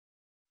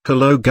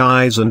Hello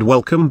guys and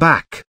welcome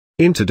back.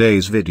 In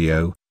today's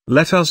video,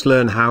 let us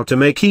learn how to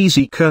make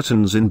easy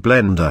curtains in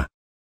Blender.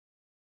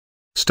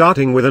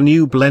 Starting with a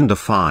new Blender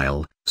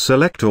file,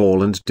 select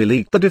all and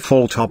delete the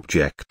default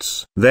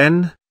objects.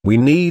 Then, we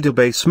need a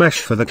base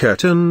mesh for the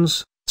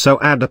curtains, so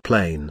add a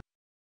plane.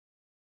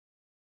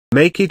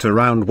 Make it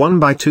around 1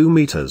 by 2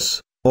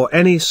 meters, or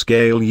any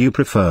scale you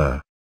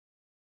prefer.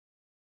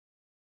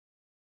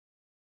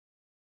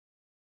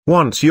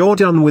 Once you're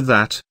done with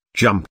that,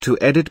 jump to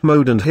edit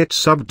mode and hit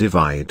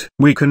subdivide.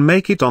 We can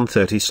make it on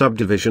 30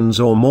 subdivisions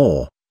or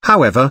more,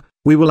 however,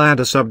 we will add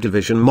a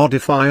subdivision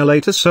modifier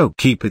later, so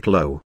keep it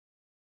low.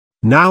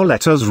 Now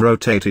let us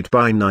rotate it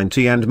by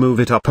 90 and move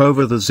it up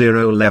over the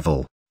 0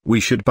 level. We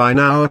should by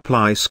now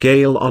apply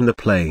scale on the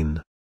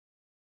plane.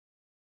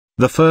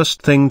 The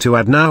first thing to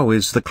add now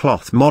is the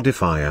cloth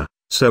modifier,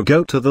 so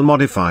go to the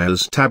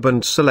modifiers tab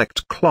and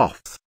select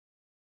cloth.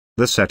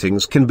 The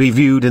settings can be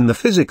viewed in the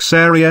physics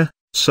area,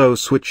 so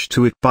switch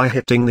to it by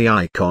hitting the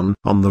icon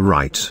on the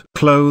right.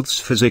 Clothes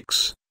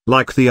physics,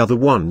 like the other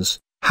ones,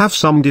 have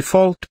some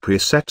default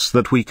presets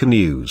that we can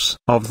use.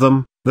 Of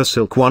them, the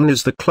silk one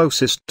is the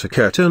closest to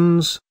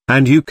curtains,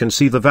 and you can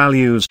see the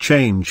values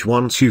change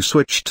once you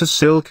switch to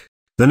silk.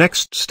 The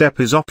next step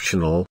is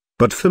optional,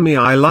 but for me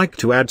I like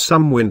to add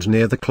some wind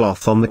near the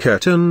cloth on the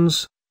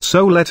curtains,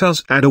 so let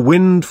us add a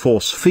wind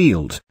force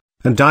field,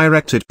 and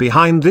direct it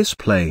behind this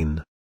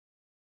plane.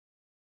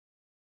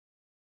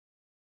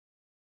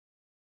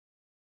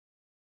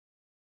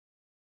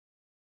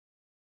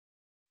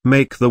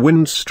 Make the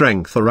wind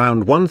strength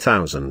around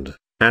 1000,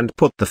 and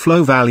put the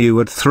flow value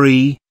at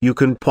 3. You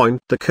can point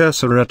the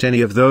cursor at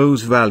any of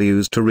those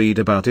values to read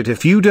about it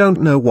if you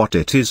don't know what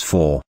it is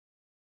for.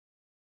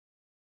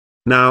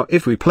 Now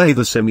if we play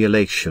the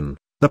simulation,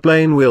 the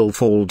plane will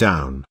fall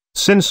down,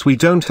 since we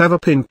don't have a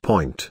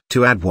pinpoint.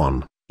 To add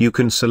one, you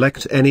can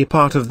select any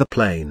part of the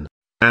plane,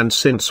 and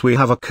since we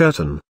have a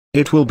curtain,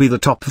 it will be the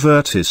top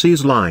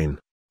vertices line,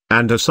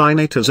 and assign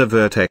it as a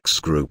vertex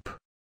group.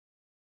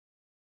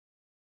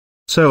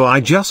 So I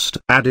just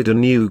added a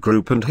new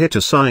group and hit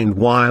assign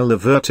while the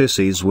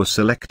vertices were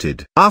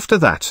selected. After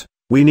that,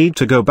 we need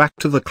to go back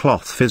to the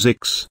cloth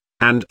physics,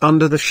 and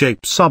under the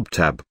shape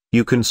subtab,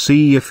 you can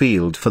see a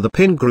field for the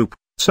pin group,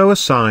 so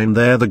assign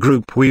there the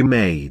group we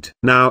made.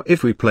 Now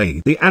if we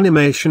play the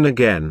animation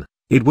again,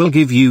 it will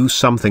give you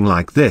something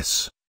like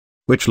this,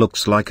 which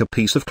looks like a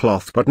piece of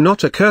cloth but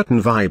not a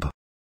curtain vibe.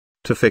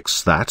 To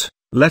fix that,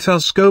 let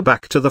us go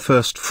back to the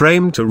first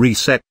frame to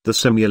reset the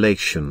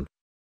simulation.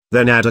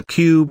 Then add a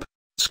cube,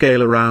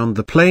 scale around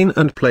the plane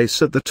and place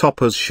at the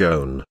top as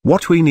shown.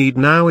 What we need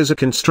now is a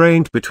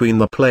constraint between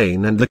the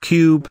plane and the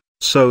cube,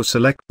 so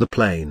select the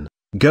plane,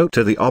 go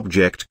to the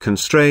Object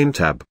Constraint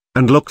tab,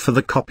 and look for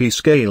the Copy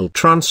Scale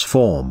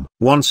Transform.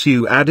 Once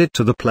you add it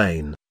to the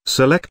plane,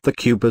 select the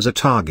cube as a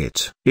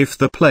target. If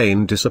the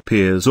plane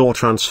disappears or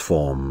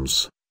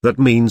transforms, that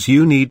means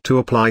you need to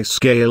apply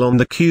scale on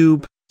the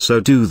cube, so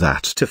do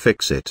that to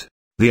fix it.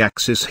 The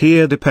axis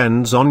here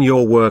depends on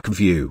your work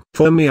view.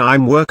 For me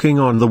I'm working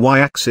on the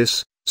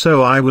y-axis,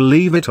 so I will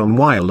leave it on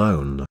Y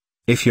alone.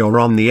 If you're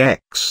on the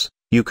X,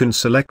 you can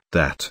select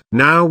that.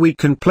 Now we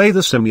can play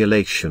the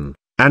simulation,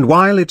 and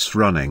while it's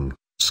running,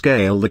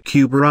 scale the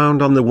cube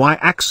around on the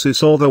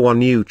Y-axis or the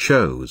one you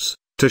chose,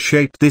 to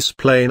shape this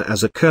plane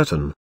as a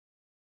curtain.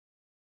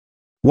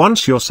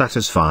 Once you're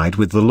satisfied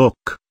with the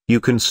look, you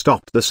can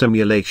stop the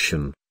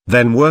simulation,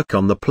 then work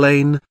on the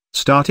plane,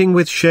 starting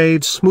with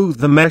Shade Smooth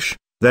the mesh,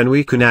 then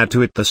we can add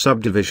to it the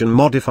subdivision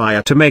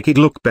modifier to make it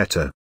look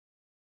better.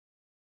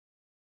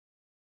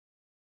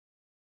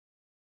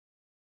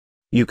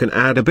 You can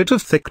add a bit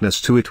of thickness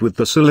to it with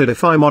the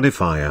Solidify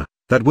modifier,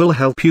 that will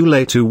help you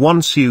later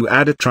once you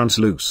add a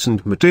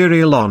translucent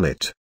material on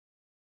it.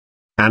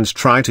 And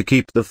try to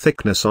keep the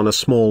thickness on a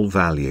small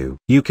value.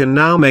 You can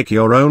now make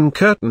your own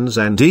curtains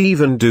and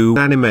even do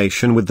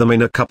animation with them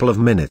in a couple of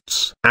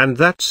minutes. And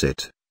that's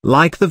it.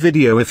 Like the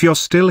video if you're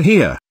still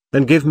here,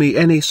 and give me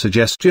any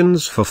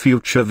suggestions for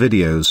future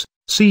videos.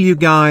 See you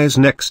guys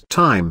next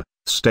time,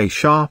 stay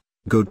sharp,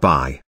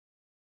 goodbye.